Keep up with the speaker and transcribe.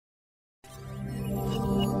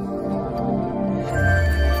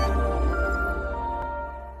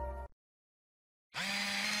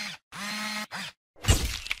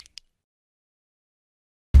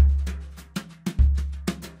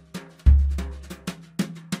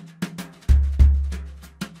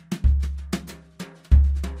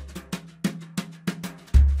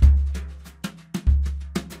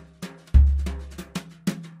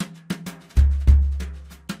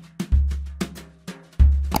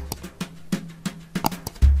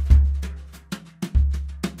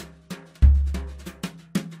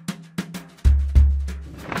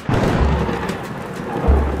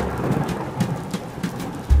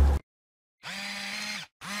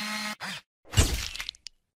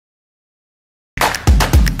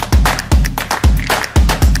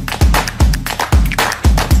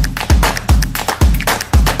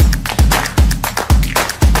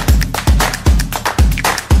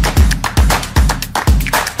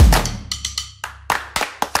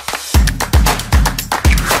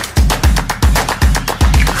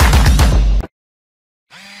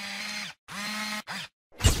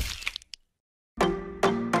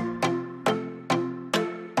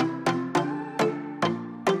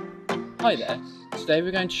Hi there, today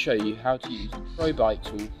we're going to show you how to use the Pro Bike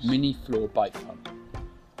Tool mini floor bike pump.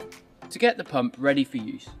 To get the pump ready for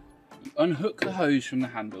use, you unhook the hose from the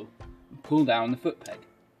handle and pull down the foot peg.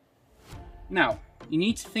 Now, you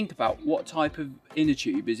need to think about what type of inner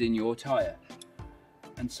tube is in your tyre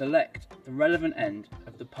and select the relevant end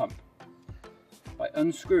of the pump by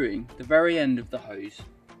unscrewing the very end of the hose,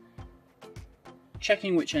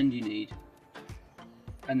 checking which end you need,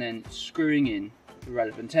 and then screwing in the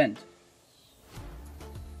relevant end.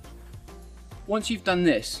 Once you've done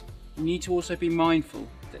this, you need to also be mindful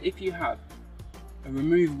that if you have a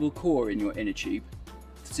removable core in your inner tube,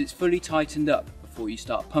 that it's fully tightened up before you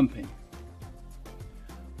start pumping.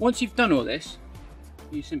 Once you've done all this,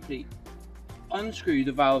 you simply unscrew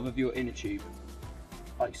the valve of your inner tube,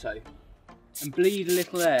 like so, and bleed a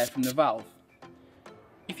little air from the valve.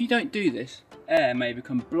 If you don't do this, air may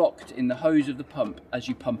become blocked in the hose of the pump as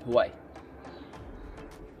you pump away.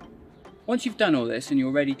 Once you've done all this and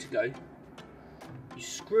you're ready to go, you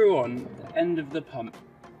screw on the end of the pump,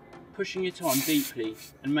 pushing it on deeply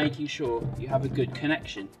and making sure you have a good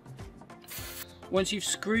connection. Once you've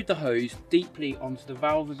screwed the hose deeply onto the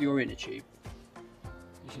valve of your inner tube,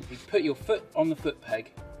 you simply put your foot on the foot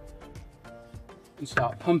peg and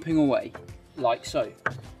start pumping away, like so.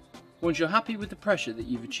 Once you're happy with the pressure that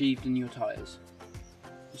you've achieved in your tyres,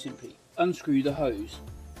 you simply unscrew the hose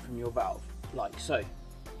from your valve, like so.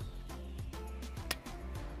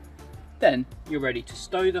 Then you're ready to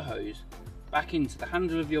stow the hose back into the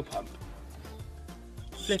handle of your pump,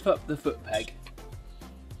 flip up the foot peg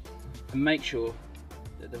and make sure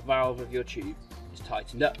that the valve of your tube is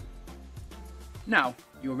tightened up. Now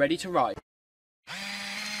you're ready to ride.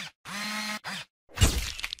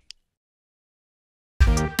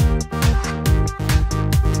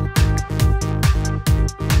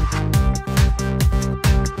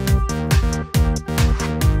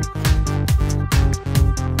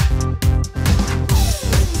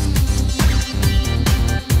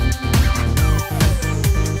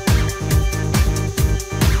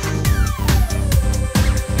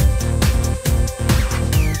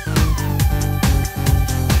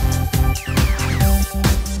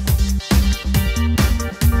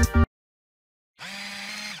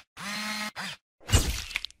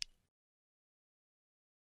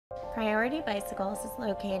 Priority Bicycles is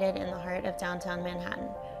located in the heart of downtown Manhattan,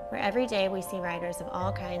 where every day we see riders of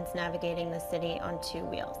all kinds navigating the city on two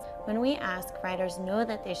wheels. When we ask, riders know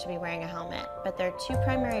that they should be wearing a helmet, but there are two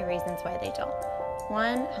primary reasons why they don't.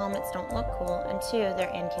 One, helmets don't look cool, and two,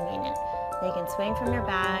 they're inconvenient. They can swing from your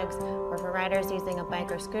bags, or for riders using a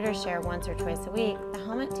bike or scooter share once or twice a week, the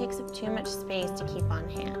helmet takes up too much space to keep on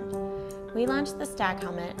hand. We launched the Stack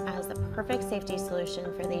Helmet as the perfect safety solution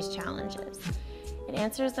for these challenges. It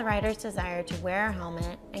answers the rider's desire to wear a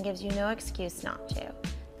helmet and gives you no excuse not to.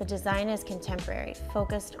 The design is contemporary,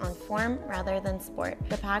 focused on form rather than sport.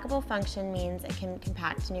 The packable function means it can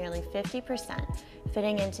compact nearly 50%,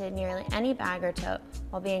 fitting into nearly any bag or tote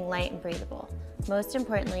while being light and breathable. Most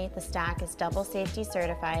importantly, the Stack is double safety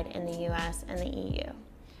certified in the US and the EU.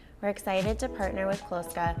 We're excited to partner with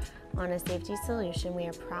Kloska on a safety solution we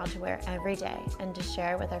are proud to wear every day and to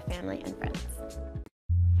share with our family and friends.